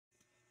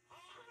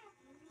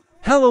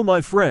Hello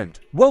my friend,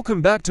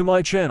 welcome back to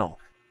my channel.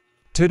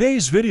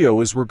 Today's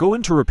video is we're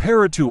going to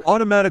repair a 2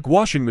 automatic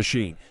washing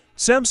machine,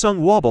 Samsung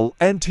Wobble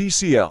and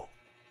TCL.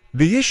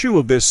 The issue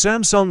of this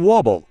Samsung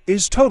Wobble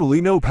is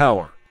totally no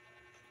power.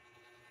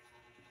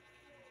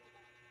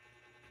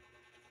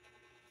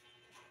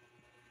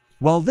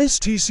 While this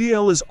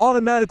TCL is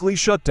automatically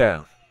shut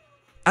down.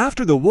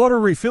 After the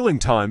water refilling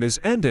time is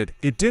ended,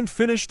 it didn't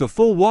finish the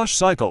full wash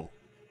cycle.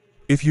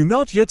 If you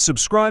not yet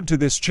subscribed to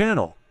this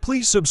channel,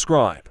 please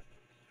subscribe.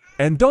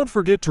 And don't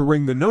forget to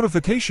ring the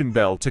notification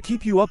bell to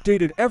keep you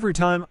updated every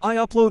time I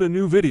upload a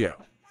new video.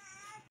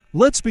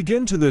 Let's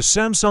begin to the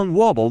Samsung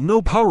Wobble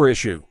no power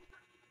issue.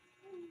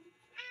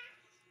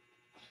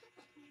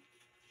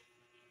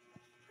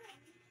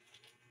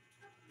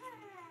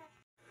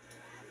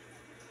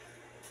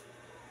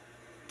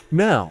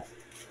 Now,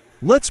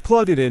 let's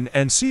plug it in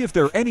and see if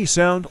there are any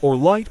sound or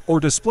light or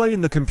display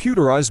in the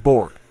computerized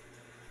board.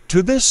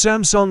 To this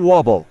Samsung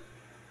Wobble.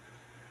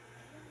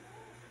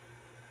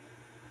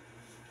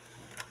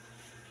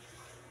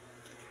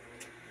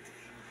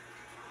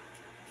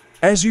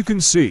 As you can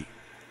see,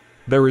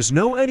 there is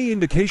no any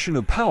indication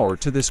of power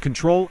to this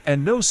control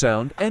and no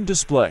sound and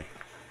display.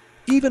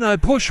 Even I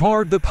push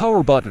hard the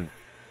power button.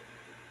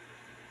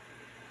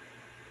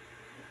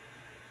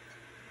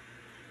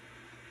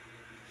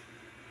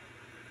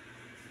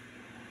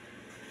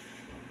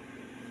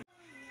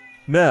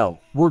 Now,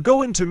 we're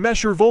going to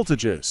measure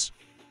voltages.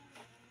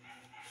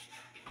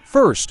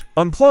 First,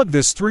 unplug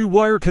this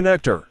 3-wire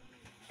connector.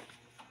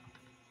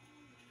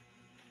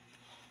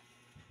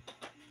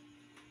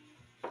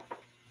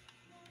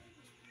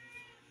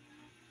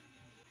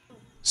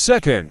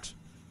 Second,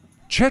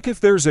 check if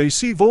there's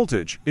AC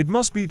voltage. It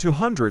must be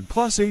 200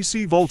 plus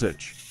AC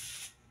voltage.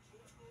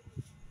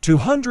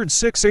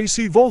 206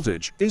 AC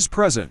voltage is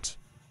present.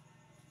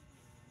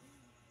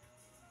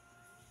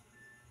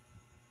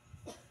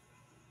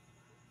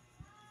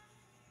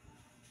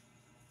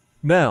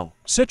 Now,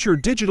 set your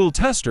digital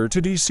tester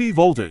to DC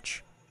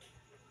voltage.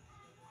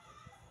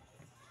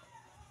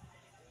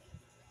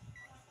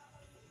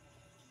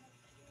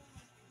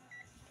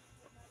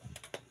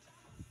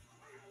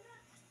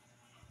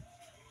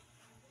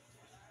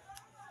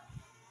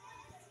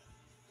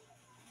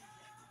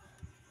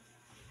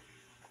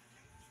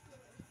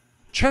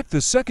 Check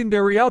the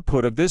secondary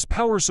output of this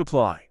power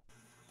supply.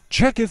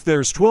 Check if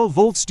there's 12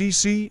 volts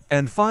DC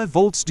and 5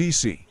 volts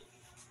DC.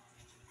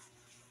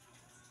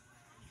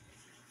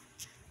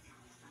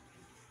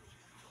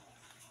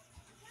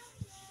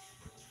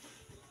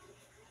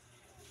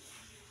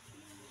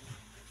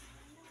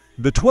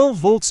 The 12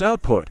 volts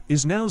output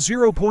is now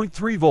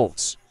 0.3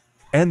 volts,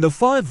 and the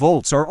 5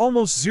 volts are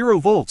almost 0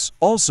 volts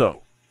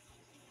also.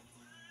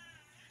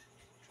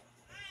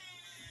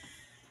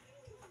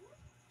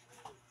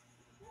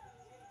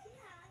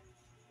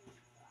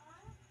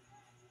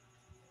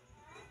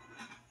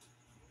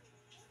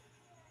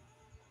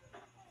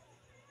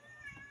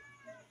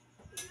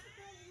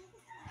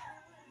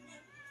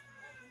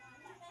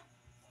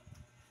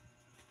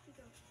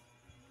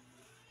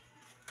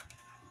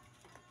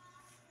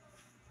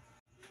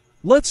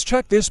 Let's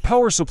check this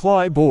power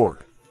supply board.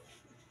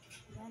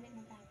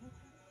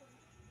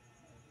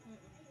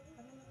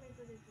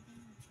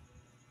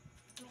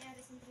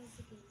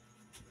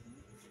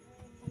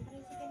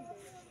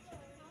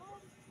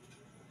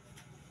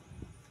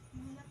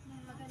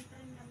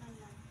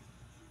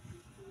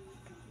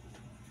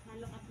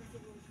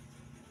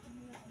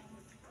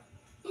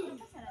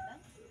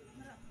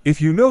 If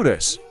you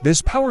notice,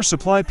 this power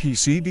supply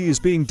PCB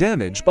is being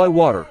damaged by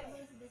water.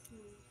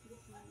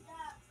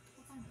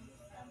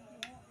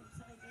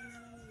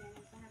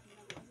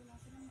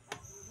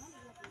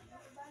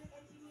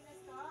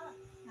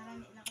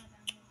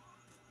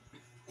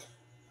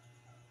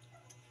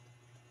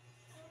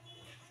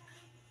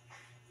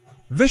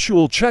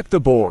 Visual check the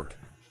board.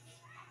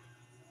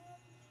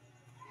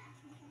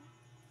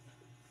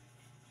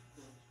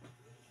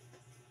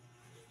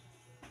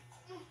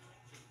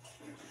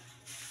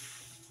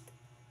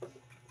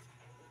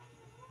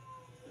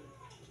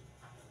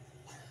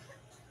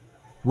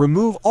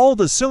 Remove all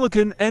the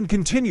silicon and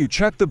continue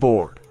check the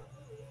board.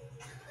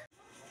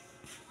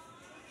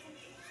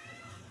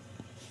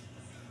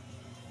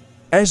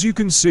 As you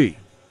can see,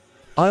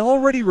 I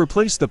already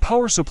replaced the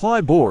power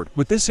supply board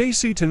with this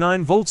AC to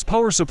 9 volts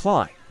power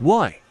supply.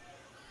 Why?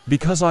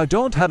 Because I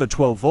don't have a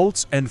 12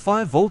 volts and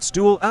 5 volts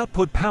dual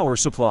output power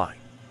supply.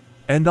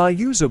 And I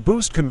use a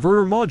boost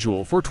converter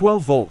module for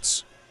 12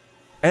 volts.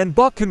 And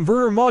buck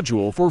converter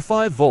module for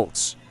 5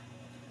 volts.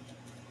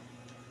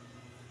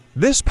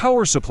 This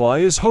power supply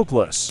is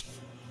hopeless.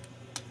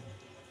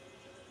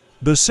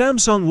 The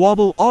Samsung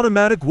Wobble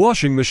automatic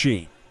washing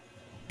machine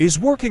is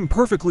working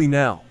perfectly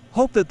now.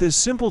 Hope that this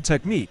simple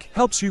technique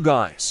helps you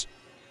guys.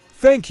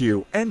 Thank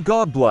you and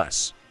God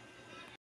bless.